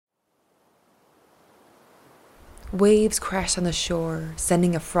Waves crashed on the shore,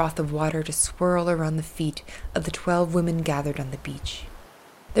 sending a froth of water to swirl around the feet of the 12 women gathered on the beach.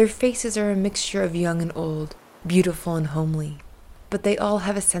 Their faces are a mixture of young and old, beautiful and homely, but they all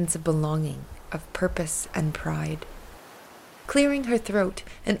have a sense of belonging, of purpose and pride. Clearing her throat,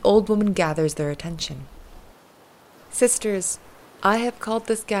 an old woman gathers their attention. Sisters, I have called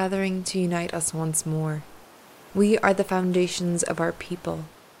this gathering to unite us once more. We are the foundations of our people,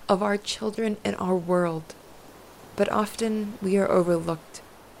 of our children and our world. But often we are overlooked,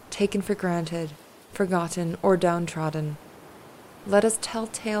 taken for granted, forgotten, or downtrodden. Let us tell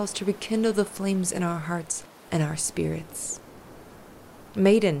tales to rekindle the flames in our hearts and our spirits.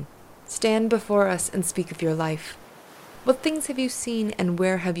 Maiden, stand before us and speak of your life. What things have you seen and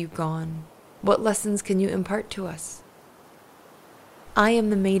where have you gone? What lessons can you impart to us? I am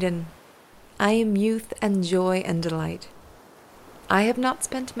the Maiden. I am youth and joy and delight. I have not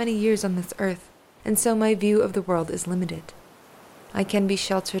spent many years on this earth, and so my view of the world is limited. I can be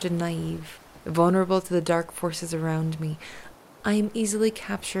sheltered and naive, vulnerable to the dark forces around me. I am easily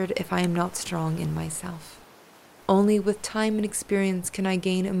captured if I am not strong in myself. Only with time and experience can I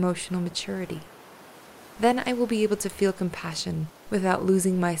gain emotional maturity. Then I will be able to feel compassion without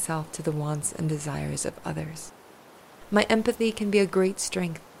losing myself to the wants and desires of others. My empathy can be a great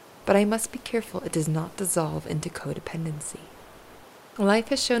strength, but I must be careful it does not dissolve into codependency. Life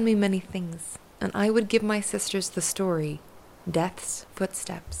has shown me many things, and I would give my sisters the story, Death's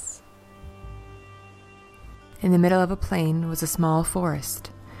Footsteps. In the middle of a plain was a small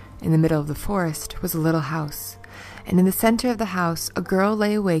forest. In the middle of the forest was a little house, and in the center of the house a girl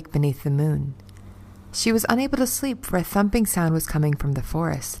lay awake beneath the moon. She was unable to sleep, for a thumping sound was coming from the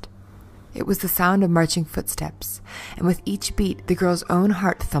forest. It was the sound of marching footsteps, and with each beat the girl's own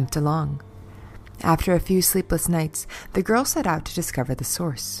heart thumped along. After a few sleepless nights, the girl set out to discover the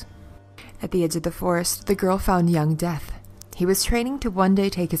source. At the edge of the forest, the girl found young Death. He was training to one day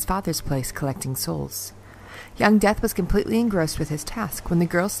take his father's place collecting souls. Young Death was completely engrossed with his task when the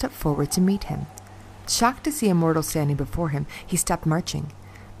girl stepped forward to meet him. Shocked to see a mortal standing before him, he stopped marching.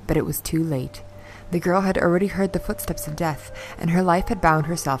 But it was too late. The girl had already heard the footsteps of Death, and her life had bound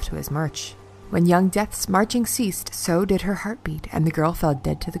herself to his march. When young Death's marching ceased, so did her heartbeat, and the girl fell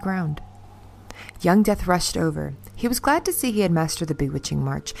dead to the ground. Young Death rushed over. He was glad to see he had mastered the bewitching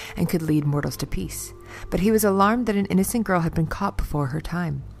march and could lead mortals to peace, but he was alarmed that an innocent girl had been caught before her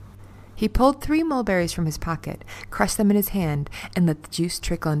time. He pulled 3 mulberries from his pocket, crushed them in his hand, and let the juice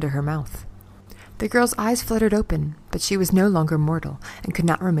trickle into her mouth. The girl's eyes fluttered open, but she was no longer mortal and could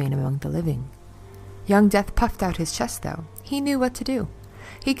not remain among the living. Young Death puffed out his chest, though. He knew what to do.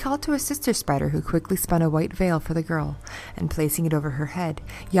 He called to a sister spider who quickly spun a white veil for the girl, and placing it over her head,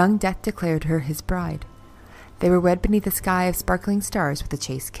 young Death declared her his bride. They were wed beneath a sky of sparkling stars with a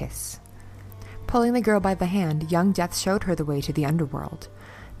chaste kiss. Pulling the girl by the hand, young Death showed her the way to the underworld.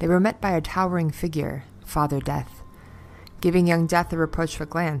 They were met by a towering figure, Father Death. Giving young Death a reproachful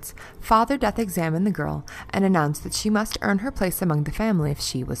glance, Father Death examined the girl and announced that she must earn her place among the family if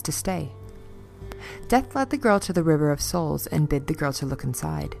she was to stay. Death led the girl to the river of souls and bid the girl to look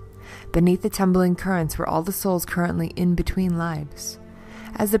inside. Beneath the tumbling currents were all the souls currently in between lives.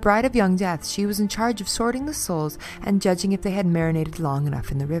 As the bride of young Death, she was in charge of sorting the souls and judging if they had marinated long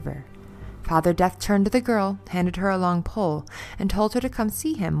enough in the river. Father Death turned to the girl, handed her a long pole, and told her to come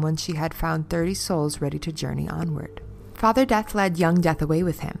see him when she had found 30 souls ready to journey onward. Father Death led young Death away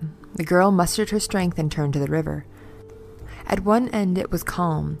with him. The girl mustered her strength and turned to the river. At one end it was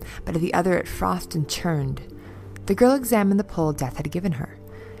calm, but at the other it frothed and churned. The girl examined the pole Death had given her.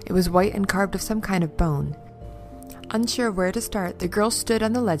 It was white and carved of some kind of bone. Unsure of where to start, the girl stood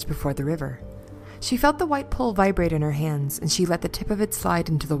on the ledge before the river. She felt the white pole vibrate in her hands, and she let the tip of it slide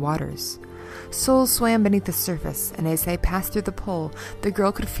into the waters. Souls swam beneath the surface, and as they passed through the pole, the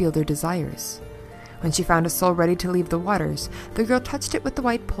girl could feel their desires. When she found a soul ready to leave the waters, the girl touched it with the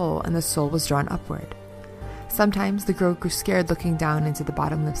white pole, and the soul was drawn upward. Sometimes the girl grew scared looking down into the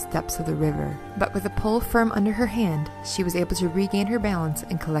bottomless depths of the river, but with the pole firm under her hand, she was able to regain her balance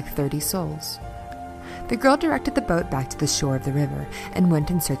and collect 30 souls. The girl directed the boat back to the shore of the river and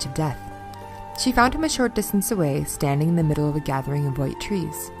went in search of Death. She found him a short distance away, standing in the middle of a gathering of white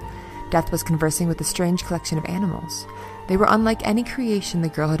trees. Death was conversing with a strange collection of animals. They were unlike any creation the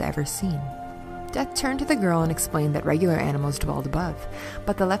girl had ever seen. Death turned to the girl and explained that regular animals dwelled above,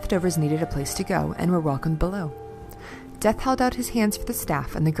 but the leftovers needed a place to go and were welcomed below. Death held out his hands for the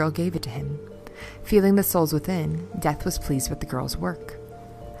staff, and the girl gave it to him. Feeling the souls within, Death was pleased with the girl's work.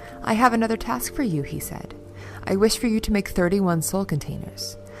 "I have another task for you," he said. "I wish for you to make 31 soul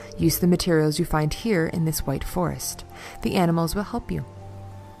containers. Use the materials you find here in this white forest. The animals will help you."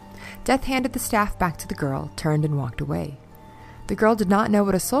 Death handed the staff back to the girl, turned and walked away. The girl did not know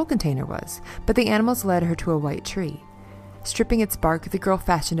what a soul container was, but the animals led her to a white tree. Stripping its bark, the girl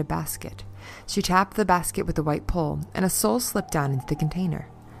fashioned a basket. She tapped the basket with a white pole, and a soul slipped down into the container.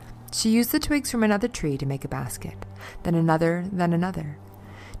 She used the twigs from another tree to make a basket, then another, then another.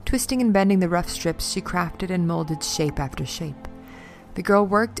 Twisting and bending the rough strips, she crafted and molded shape after shape. The girl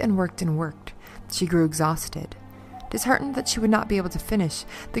worked and worked and worked. She grew exhausted. Disheartened that she would not be able to finish,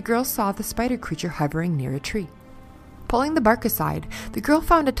 the girl saw the spider creature hovering near a tree. Pulling the bark aside, the girl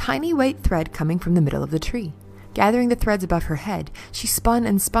found a tiny white thread coming from the middle of the tree. Gathering the threads above her head, she spun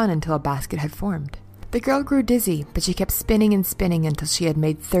and spun until a basket had formed. The girl grew dizzy, but she kept spinning and spinning until she had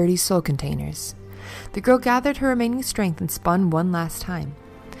made 30 soul containers. The girl gathered her remaining strength and spun one last time.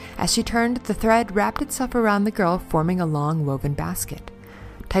 As she turned, the thread wrapped itself around the girl, forming a long woven basket.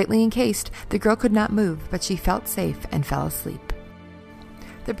 Tightly encased, the girl could not move, but she felt safe and fell asleep.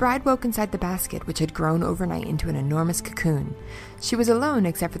 The bride woke inside the basket, which had grown overnight into an enormous cocoon. She was alone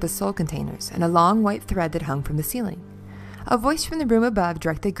except for the soul containers and a long white thread that hung from the ceiling. A voice from the room above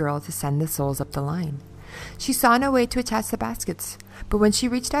directed the girl to send the souls up the line. She saw no way to attach the baskets, but when she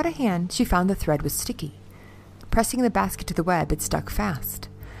reached out a hand, she found the thread was sticky. Pressing the basket to the web, it stuck fast.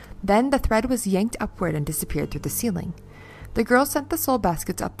 Then the thread was yanked upward and disappeared through the ceiling. The girl sent the soul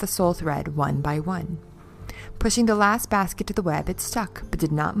baskets up the soul thread one by one. Pushing the last basket to the web, it stuck, but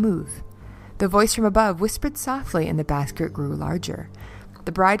did not move. The voice from above whispered softly, and the basket grew larger.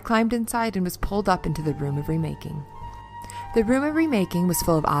 The bride climbed inside and was pulled up into the room of remaking. The room of remaking was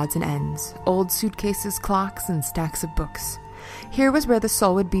full of odds and ends, old suitcases, clocks, and stacks of books. Here was where the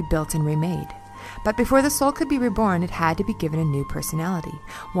soul would be built and remade. But before the soul could be reborn, it had to be given a new personality,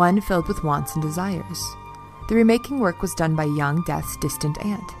 one filled with wants and desires. The remaking work was done by young Death's distant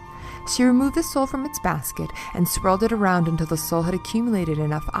aunt. She removed the soul from its basket and swirled it around until the soul had accumulated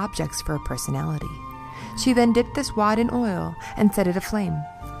enough objects for a personality. She then dipped this wad in oil and set it aflame.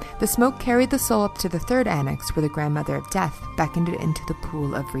 The smoke carried the soul up to the third annex, where the grandmother of Death beckoned it into the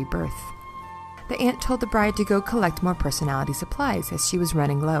pool of rebirth. The aunt told the bride to go collect more personality supplies, as she was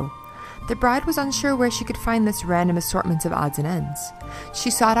running low. The bride was unsure where she could find this random assortment of odds and ends. She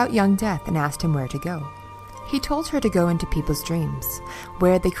sought out young Death and asked him where to go. He told her to go into people's dreams,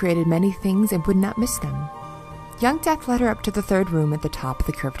 where they created many things and would not miss them. Young Death led her up to the third room at the top of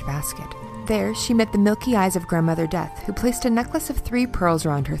the curved basket. There, she met the milky eyes of Grandmother Death, who placed a necklace of 3 pearls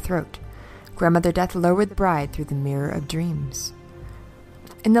around her throat. Grandmother Death lowered the bride through the mirror of dreams.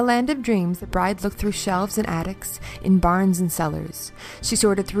 In the land of dreams, the bride looked through shelves and attics, in barns and cellars. She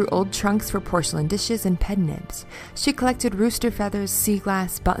sorted through old trunks for porcelain dishes and pen nibs. She collected rooster feathers, sea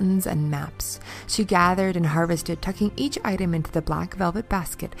glass, buttons, and maps. She gathered and harvested, tucking each item into the black velvet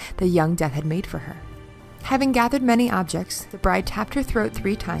basket that young Death had made for her. Having gathered many objects, the bride tapped her throat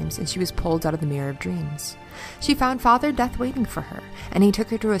 3 times, and she was pulled out of the mirror of dreams. She found Father Death waiting for her, and he took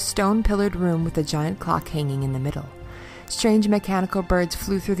her to a stone-pillared room with a giant clock hanging in the middle. Strange mechanical birds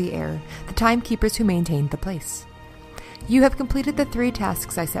flew through the air, the timekeepers who maintained the place. "You have completed the 3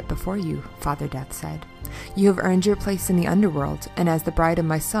 tasks I set before you," Father Death said. "You have earned your place in the underworld, and as the bride of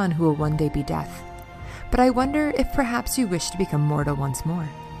my son who will one day be Death. But I wonder if perhaps you wish to become mortal once more."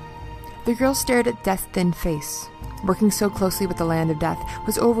 The girl stared at Death's thin face. Working so closely with the land of Death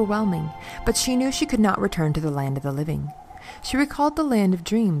was overwhelming, but she knew she could not return to the land of the living. She recalled the land of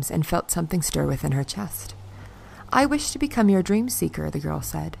dreams and felt something stir within her chest. "I wish to become your dream seeker," the girl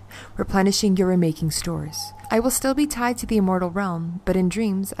said, "replenishing your remaking stores. I will still be tied to the immortal realm, but in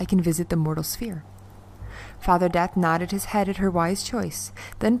dreams I can visit the mortal sphere." Father Death nodded his head at her wise choice,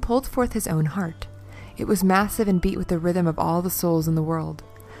 then pulled forth his own heart. It was massive and beat with the rhythm of all the souls in the world.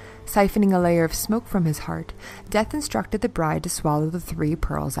 Siphoning a layer of smoke from his heart, Death instructed the bride to swallow the 3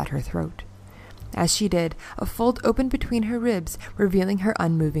 pearls at her throat. As she did, a fold opened between her ribs, revealing her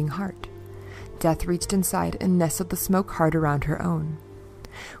unmoving heart. Death reached inside and nestled the smoke heart around her own.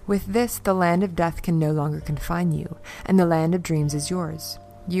 "With this, the land of Death can no longer confine you, and the land of dreams is yours.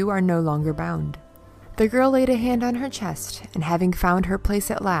 You are no longer bound." The girl laid a hand on her chest, and having found her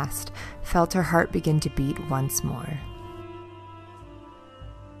place at last, felt her heart begin to beat once more.